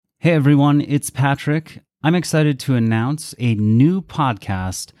Hey everyone, it's Patrick. I'm excited to announce a new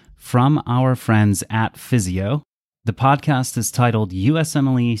podcast from our friends at Physio. The podcast is titled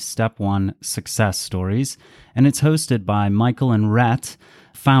USMLE Step 1 Success Stories, and it's hosted by Michael and Rhett,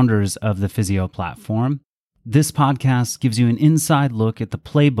 founders of the Physio platform. This podcast gives you an inside look at the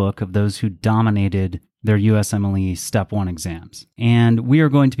playbook of those who dominated their USMLE Step 1 exams. And we are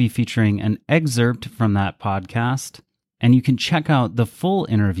going to be featuring an excerpt from that podcast. And you can check out the full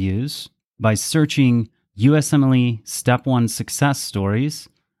interviews by searching USMLE Step 1 Success Stories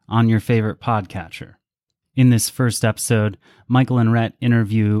on your favorite podcatcher. In this first episode, Michael and Rhett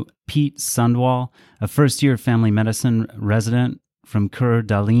interview Pete Sundwall, a first-year family medicine resident from Coeur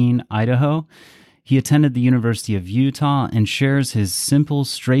d'Alene, Idaho. He attended the University of Utah and shares his simple,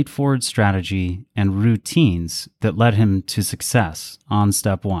 straightforward strategy and routines that led him to success on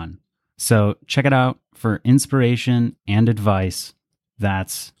Step 1. So check it out for inspiration and advice.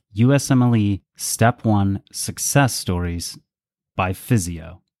 That's USMLE Step 1 Success Stories by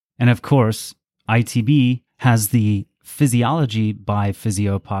Physio. And of course, ITB has the Physiology by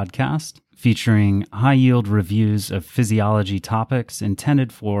Physio podcast, featuring high-yield reviews of physiology topics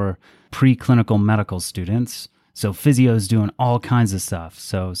intended for preclinical medical students. So Physio's doing all kinds of stuff.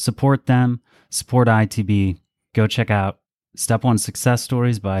 So support them, support ITB. Go check out Step 1 Success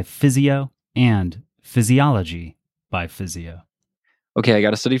Stories by Physio and Physiology by Physio. Okay, I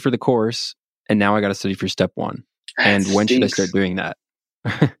got to study for the course, and now I got to study for Step 1. And when should I start doing that?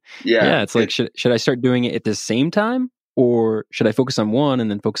 Yeah, it's like, should I start doing it at the same time? Or should I focus on one and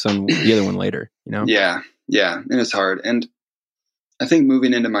then focus on the other one later? You know? Yeah, and it's hard. And I think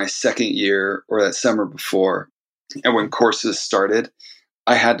moving into my second year or that summer before, and when courses started,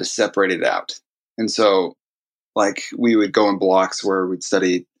 I had to separate it out. And so, like, we would go in blocks where we'd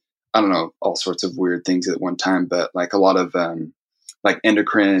study, I don't know, all sorts of weird things at one time, but like a lot of like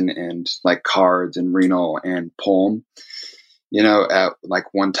endocrine and like cards and renal and pulm, at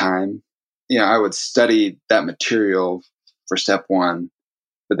like one time. I would study that material for Step 1,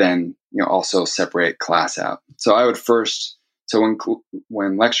 but then, also separate class out. So I would first,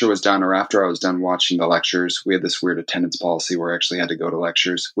 when lecture was done or after I was done watching the lectures, we had this weird attendance policy where I actually had to go to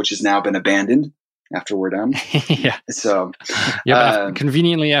lectures, which has now been abandoned after we're done. Yeah. So,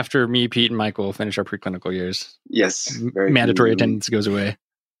 conveniently after me, Pete, and Michael finish our preclinical years. Yes. Mandatory attendance goes away.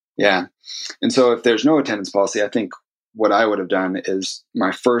 Yeah. And so if there's no attendance policy, I think what I would have done is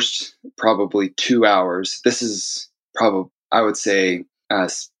my first probably 2 hours. This is probably, I would say,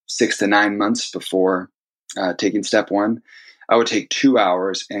 6 to 9 months before taking Step 1. I would take 2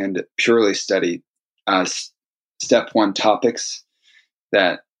 hours and purely study Step 1 topics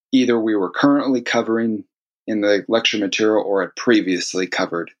that either we were currently covering in the lecture material or had previously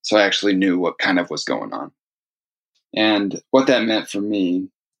covered. So I actually knew what kind of was going on. And what that meant for me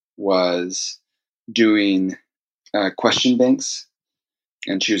was doing question banks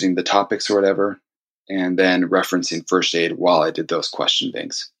and choosing the topics or whatever, and then referencing first aid while I did those question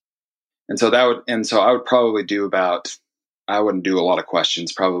banks. And so I would probably do I wouldn't do a lot of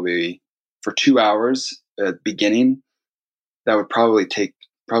questions, probably for 2 hours at the beginning. That would probably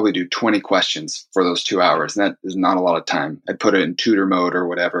do 20 questions for those 2 hours. And that is not a lot of time. I'd put it in tutor mode or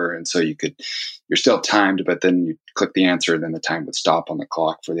whatever. And so you're still timed, but then you click the answer, and then the time would stop on the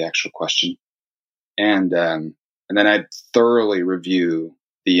clock for the actual question. And then I'd thoroughly review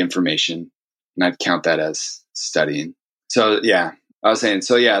the information, and I'd count that as studying. So yeah, I was saying,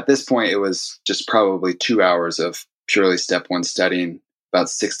 at this point, it was just probably 2 hours of purely Step 1 studying, about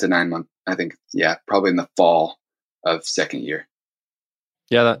 6 to 9 months. I think, probably in the fall of second year.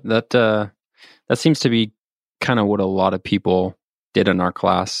 Yeah, that seems to be kind of what a lot of people did in our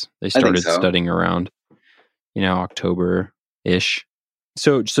class. They started studying around, October-ish.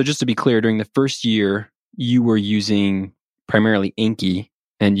 So just to be clear, during the first year, you were using primarily Anki,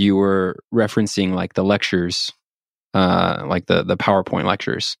 and you were referencing like the lectures, like the PowerPoint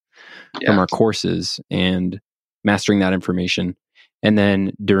lectures from our courses, and mastering that information. And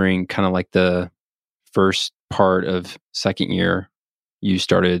then during kind of like the first part of second year, you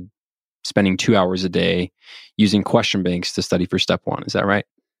started spending 2 hours a day using question banks to study for Step 1. Is that right?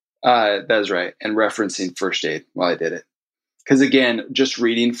 That is right. And referencing first aid while I did it. Because again, just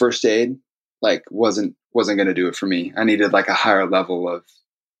reading first aid wasn't going to do it for me. I needed like a higher level of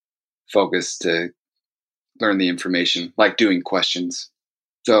focus to learn the information, like doing questions.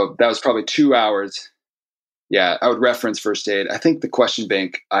 So that was probably 2 hours. Yeah, I would reference first aid. I think the question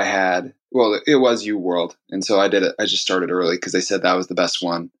bank I had, it was UWorld. And so I did it. I just started early because they said that was the best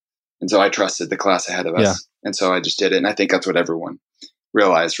one. And so I trusted the class ahead of us. Yeah. And so I just did it. And I think that's what everyone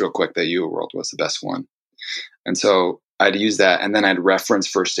realized real quick, that UWorld was the best one. And so I'd use that, and then I'd reference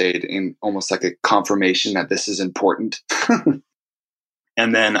first aid in almost like a confirmation that this is important.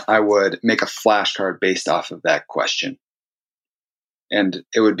 And then I would make a flashcard based off of that question. And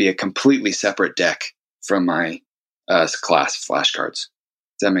it would be a completely separate deck from my class flashcards.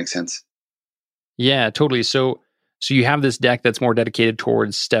 Does that make sense? Yeah, totally. So you have this deck that's more dedicated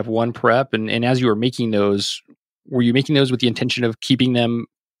towards step 1 prep. And as you were making those, were you making those with the intention of keeping them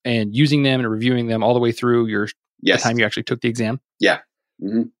and using them and reviewing them all the way through the time you actually took the exam? Yeah.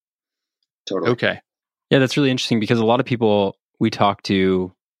 Mm-hmm. Totally. Okay. Yeah, that's really interesting because a lot of people we talk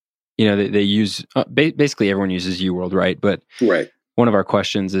to, they use, basically everyone uses UWorld, right? But right. One of our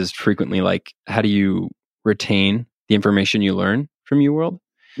questions is frequently like, how do you retain the information you learn from UWorld?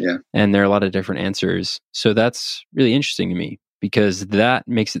 Yeah. And there are a lot of different answers. So that's really interesting to me because that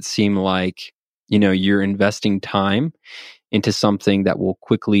makes it seem like, you're investing time into something that will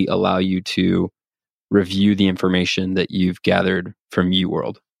quickly allow you to review the information that you've gathered from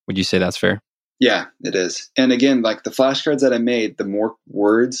UWorld. Would you say that's fair? Yeah, it is. And again, like the flashcards that I made, the more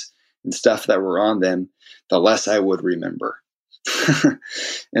words and stuff that were on them, the less I would remember.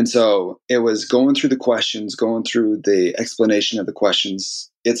 And so it was going through the questions, going through the explanation of the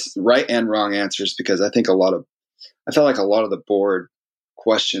questions. It's right and wrong answers because I felt like a lot of the board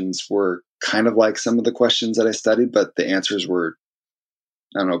questions were kind of like some of the questions that I studied, but the answers were,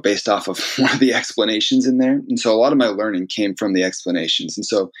 I don't know, based off of one of the explanations in there. And so a lot of my learning came from the explanations. And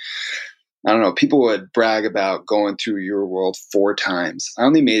so, I don't know, people would brag about going through UWorld 4 times. I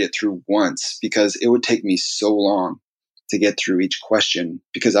only made it through once because it would take me so long to get through each question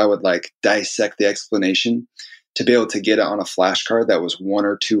because I would like dissect the explanation to be able to get it on a flashcard that was 1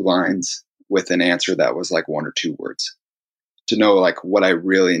 or 2 lines with an answer that was like 1 or 2 words to know like what I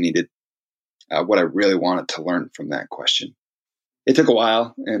really needed, what I really wanted to learn from that question. It took a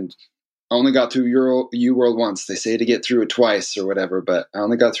while and I only got through UWorld once. They say to get through it twice or whatever, but I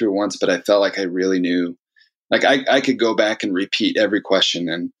only got through it once, but I felt like I really knew, like I could go back and repeat every question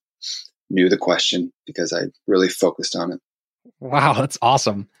and knew the question because I really focused on it. Wow, that's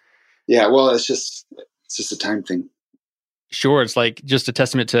awesome. Yeah, well, it's just a time thing. Sure, it's like just a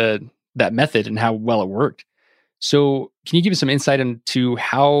testament to that method and how well it worked. So can you give us some insight into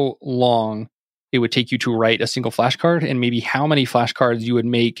how long it would take you to write a single flashcard and maybe how many flashcards you would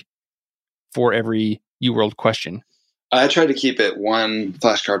make for every UWorld question? I try to keep it 1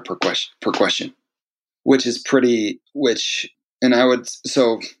 flashcard per question, which is you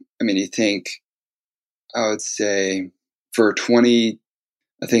think I would say for 20,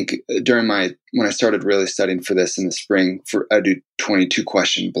 I think when I started really studying for this in the spring, I do 22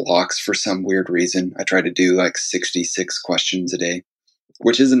 question blocks for some weird reason. I try to do like 66 questions a day,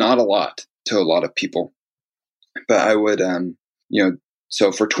 which is not a lot to a lot of people. But I would,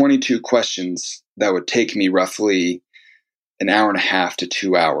 so for 22 questions, that would take me roughly an hour and a half to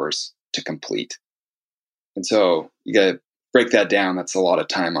 2 hours to complete. And so you got to break that down. That's a lot of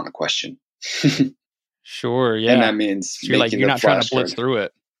time on a question. Sure. Yeah. And that means so you're not trying to blitz through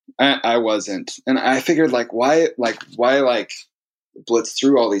it. I wasn't. And I figured why blitz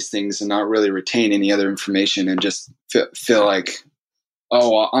through all these things and not really retain any other information and just feel like,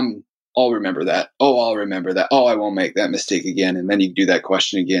 I'll remember that. I'll remember that. I won't make that mistake again. And then you do that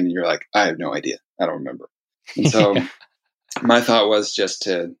question again and you're like, I have no idea. I don't remember. And so my thought was just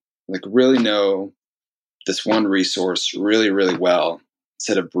to like really know this one resource really, really well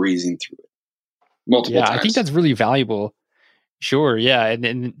instead of breezing through it multiple times. I think that's really valuable. Sure. Yeah.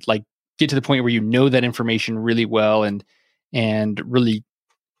 And like get to the point where you know that information really well and really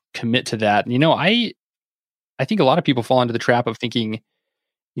commit to that. And, I think a lot of people fall into the trap of thinking,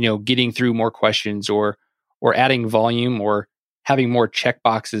 getting through more questions or adding volume or having more check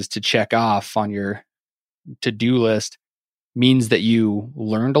boxes to check off on your to-do list means that you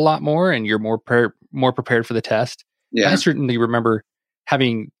learned a lot more and you're more prepared for the test. Yeah. I certainly remember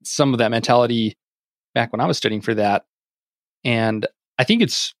having some of that mentality back when I was studying for that. And I think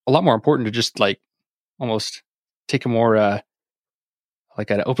it's a lot more important to just like almost take a more like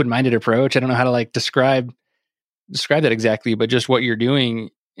an open-minded approach. I don't know how to like describe that exactly, but just what you're doing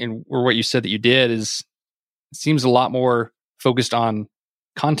or what you said that you did it seems a lot more focused on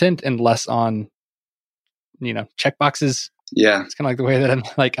content and less on, check boxes. Yeah. It's kind of like the way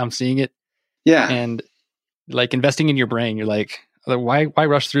that I'm seeing it. Yeah. And like investing in your brain, you're like, why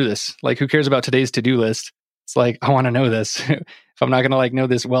rush through this? Like, who cares about today's to-do list? It's like, I want to know this. If I'm not going to like know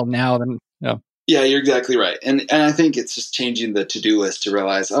this well now, then no. Yeah, you're exactly right. And I think it's just changing the to-do list to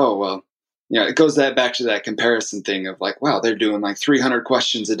realize, it goes back to that comparison thing of like, wow, they're doing like 300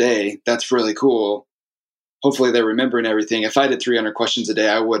 questions a day. That's really cool. Hopefully they're remembering everything. If I did 300 questions a day,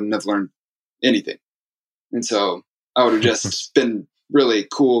 I wouldn't have learned anything. And so I would have just been really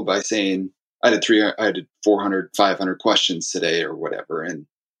cool by saying I did 400, 500 questions today or whatever. And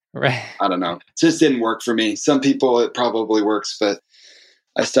right. I don't know. It just didn't work for me. Some people it probably works, but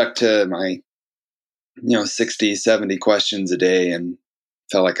I stuck to my, 60, 70 questions a day and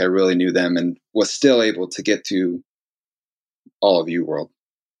felt like I really knew them and was still able to get to all of UWorld.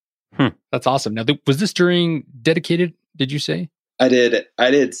 That's awesome. Now, was this during dedicated, did you say? I did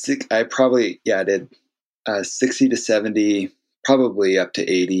 60 to 70, probably up to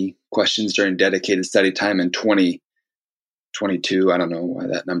 80 questions during dedicated study time and 22. I don't know why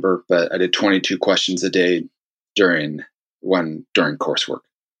that number, but I did 22 questions a day during coursework.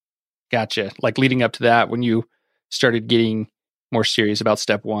 Gotcha. Like leading up to that, when you started getting more serious about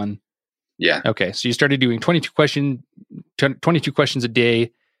step one. Yeah. Okay. So you started doing 22 questions a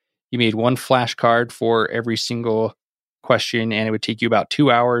day. You made one flashcard for every single question, and it would take you about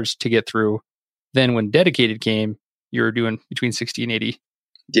 2 hours to get through. Then when dedicated came, you were doing between 60 and 80.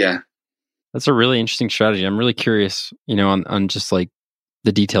 Yeah. That's a really interesting strategy. I'm really curious, on just like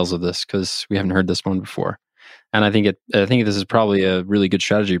the details of this, because we haven't heard this one before. And I think this is probably a really good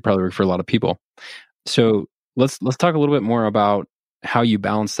strategy, probably for a lot of people. So let's talk a little bit more about how you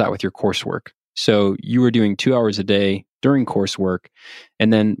balance that with your coursework. So you were doing 2 hours a day during coursework,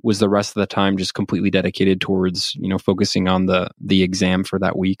 and then was the rest of the time just completely dedicated towards, focusing on the exam for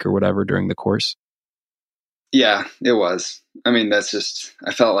that week or whatever during the course? Yeah, it was. I mean, that's just,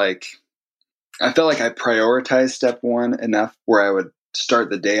 I felt like I prioritized step one enough where I would start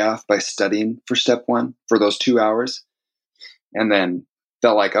the day off by studying for step one for those 2 hours. And then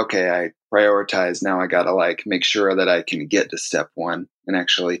felt like, okay, I prioritized. Now I got to make sure that I can get to step one and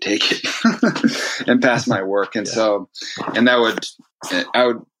actually take it and pass my work. And I would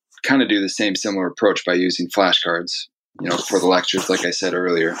kind of do the similar approach by using flashcards, for the lectures, like I said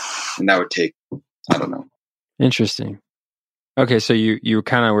earlier. And that would take, I don't know. Interesting. Okay. So you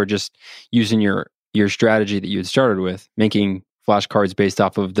kind of were just using your strategy that you had started with, making flashcards based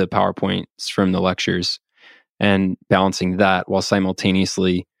off of the PowerPoints from the lectures and balancing that while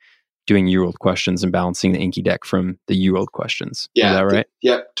simultaneously doing UWorld questions and balancing the Anki deck from the UWorld questions. Yeah. Is that right?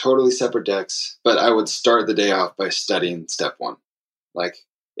 Yep. Totally separate decks. But I would start the day off by studying step one. Like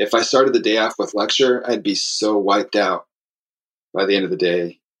if I started the day off with lecture, I'd be so wiped out by the end of the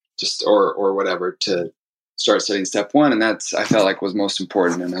day, just or whatever, to start studying step one. And that's, I felt like, was most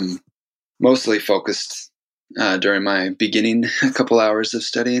important. And I'm mostly focused during my beginning couple hours of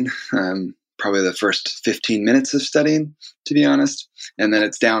studying, probably the first 15 minutes of studying, to be honest. And then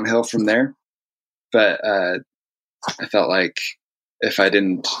it's downhill from there. But I felt like if I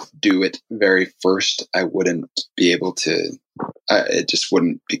didn't do it very first, I wouldn't be able to, it just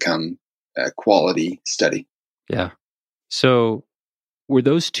wouldn't become a quality study. Yeah. So were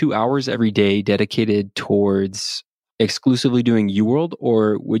those 2 hours every day dedicated towards exclusively doing UWorld,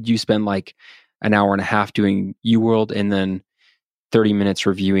 or would you spend an hour and a half doing UWorld and then 30 minutes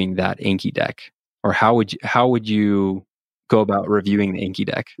reviewing that Anki deck? Or how would you go about reviewing the Anki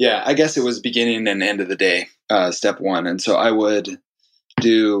deck? Yeah, I guess it was beginning and end of the day, step one. And so I would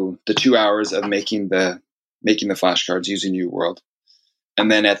do the 2 hours of making the flashcards using UWorld.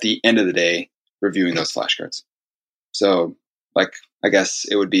 And then at the end of the day, reviewing those flashcards. So I guess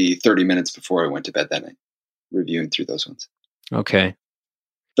it would be 30 minutes before I went to bed that night, reviewing through those ones. Okay.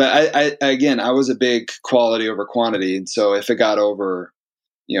 But I was a big quality over quantity. And so if it got over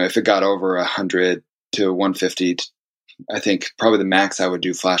 100 to 150, I think probably the max I would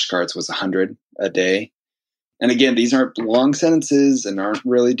do flashcards was 100 a day. And again, these aren't long sentences and aren't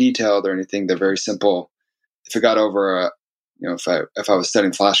really detailed or anything. They're very simple. If it got over if I was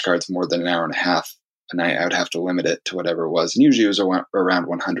studying flashcards more than an hour and a half a night, I would have to limit it to whatever it was. And usually it was around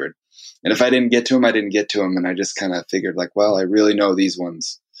 100. And if I didn't get to them, I didn't get to them. And I just kind of figured well, I really know these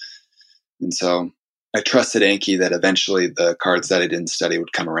ones. And so I trusted Anki that eventually the cards that I didn't study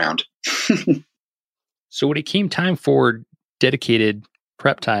would come around. So when it came time for dedicated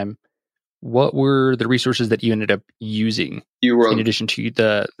prep time, what were the resources that you ended up using UWorld, in addition to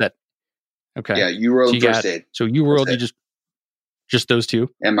that? Okay. Yeah, UWorld so First Aid. So UWorld, you just those two?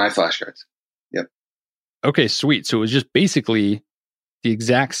 And my flashcards. Yep. Okay, sweet. So it was just basically the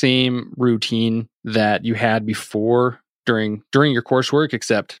exact same routine that you had before during your coursework,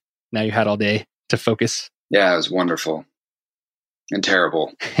 except now you had all day to focus. Yeah, it was wonderful and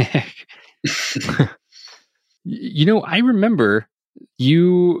terrible. I remember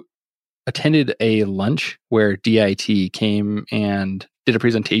you attended a lunch where DIT came and did a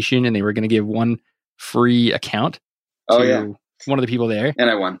presentation, and they were going to give one free account to one of the people there. And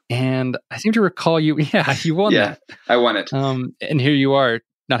I won. And I seem to recall you won that. I won it. And here you are,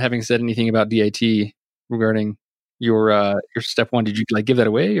 not having said anything about DIT regarding your step one? Did you like give that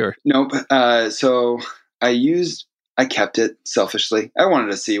away or? Nope. So I kept it selfishly. I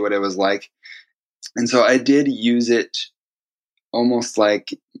wanted to see what it was like. And so I did use it almost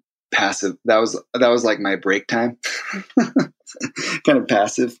like passive. That was like my break time. Kind of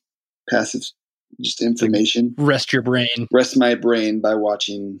passive, just information. Rest your brain. Rest my brain by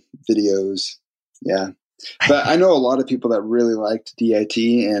watching videos. Yeah. But I know a lot of people that really liked DIT,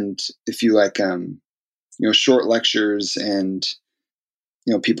 and if you like, short lectures and,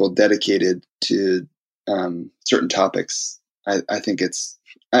 people dedicated to certain topics, I think it's,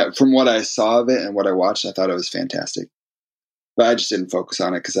 from what I saw of it and what I watched, I thought it was fantastic. But I just didn't focus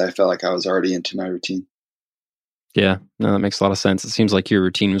on it because I felt like I was already into my routine. Yeah, no, that makes a lot of sense. It seems like your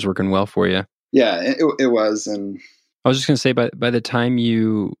routine was working well for you. Yeah, it was. And I was just going to say, by the time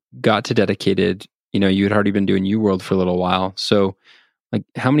you got to dedicated, you had already been doing UWorld for a little while. So, like,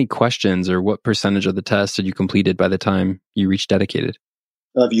 how many questions or what percentage of the test had you completed by the time you reached dedicated?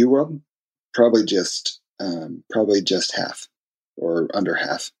 Of UWorld, probably just half or under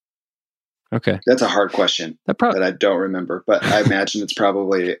half. Okay, that's a hard question that I don't remember, but I imagine it's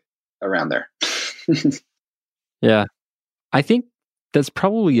probably around there. Yeah, I think that's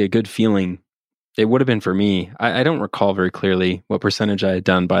probably a good feeling. It would have been for me. I don't recall very clearly what percentage I had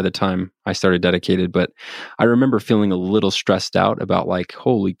done by the time I started dedicated, but I remember feeling a little stressed out about like,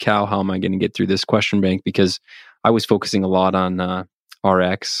 holy cow, how am I going to get through this question bank? Because I was focusing a lot on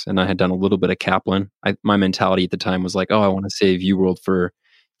RX and I had done a little bit of Kaplan. My mentality at the time was like, oh, I want to save UWorld for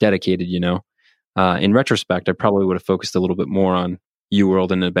dedicated, In retrospect, I probably would have focused a little bit more on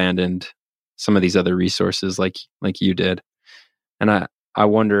UWorld and abandoned some of these other resources like you did. And I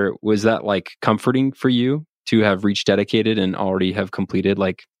wonder, was that like comforting for you to have reached dedicated and already have completed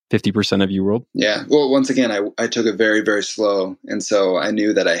like 50% of UWorld? Yeah. Well, once again, I took it very, very slow. And so I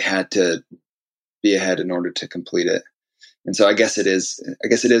knew that I had to be ahead in order to complete it. And so I guess it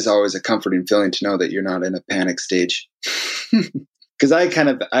is always a comforting feeling to know that you're not in a panic stage. Because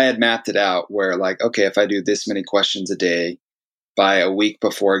I had mapped it out where like, okay, if I do this many questions a day, by a week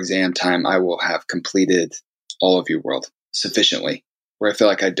before exam time, I will have completed all of UWorld sufficiently, where I feel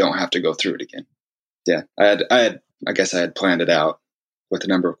like I don't have to go through it again. Yeah, I guess I had planned it out with the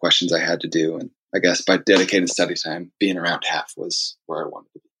number of questions I had to do, and I guess by dedicated study time, being around half was where I wanted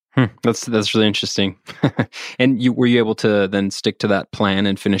to be. That's really interesting. And were you able to then stick to that plan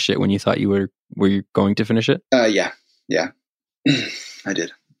and finish it when you thought were you going to finish it? Yeah, I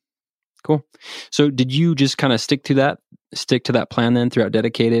did. Cool. So did you just kind of stick to that plan then throughout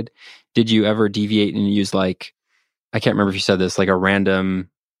dedicated? Did you ever deviate and use like, I can't remember if you said this, like a random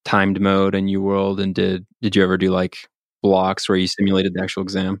timed mode in UWorld, and did you ever do like blocks where you simulated the actual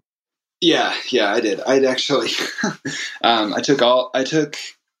exam? Yeah, I did. I'd actually, I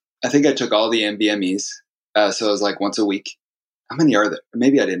think I took all the NBMEs. So it was like once a week. How many are there?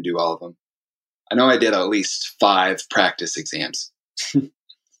 Maybe I didn't do all of them. I know I did at least 5 practice exams.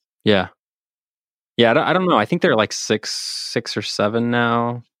 Yeah. I don't know. I think they're like 6 or 7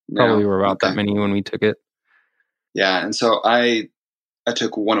 now. Probably were about that many when we took it. Yeah, and so I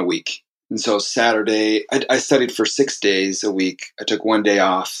took one a week. And so Saturday, I studied for 6 days a week. I took one day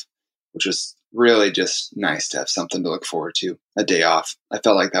off, which was really just nice to have something to look forward to, a day off. I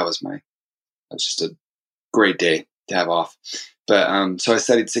felt like that was just a great day to have off. But so I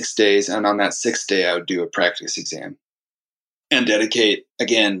studied 6 days, and on that 6th day, I would do a practice exam and dedicate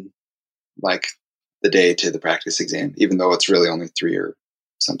again, like the day to the practice exam, even though it's really only 3 or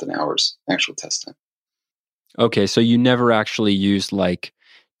something hours actual test time. Okay, so you never actually used like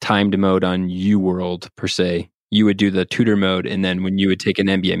timed mode on UWorld per se. You would do the tutor mode, and then when you would take an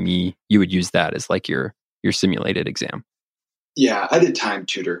NBME, you would use that as like your simulated exam. Yeah, I did timed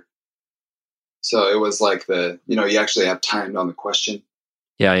tutor. So it was like you actually have timed on the question.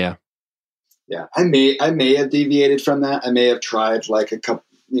 Yeah. I may have deviated from that. I may have tried like a couple,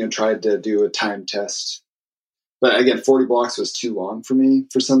 tried to do a time test. But again, 40 blocks was too long for me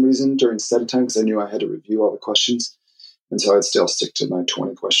for some reason during study time because I knew I had to review all the questions. And so I'd still stick to my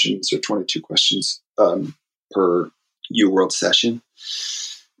 20 questions or 22 questions per UWorld session.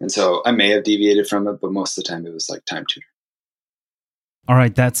 And so I may have deviated from it, but most of the time it was like time tutor. All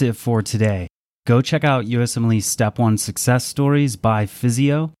right, that's it for today. Go check out USMLE Step 1 Success Stories by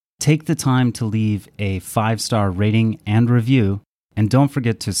Physio. Take the time to leave a 5-star rating and review. And don't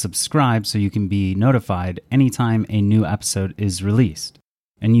forget to subscribe so you can be notified anytime a new episode is released.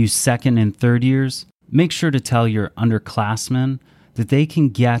 And you second and third years, make sure to tell your underclassmen that they can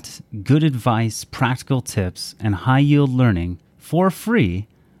get good advice, practical tips, and high-yield learning for free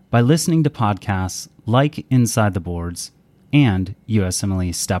by listening to podcasts like Inside the Boards and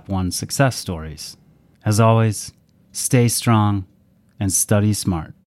USMLE Step 1 Success Stories. As always, stay strong, and study smart.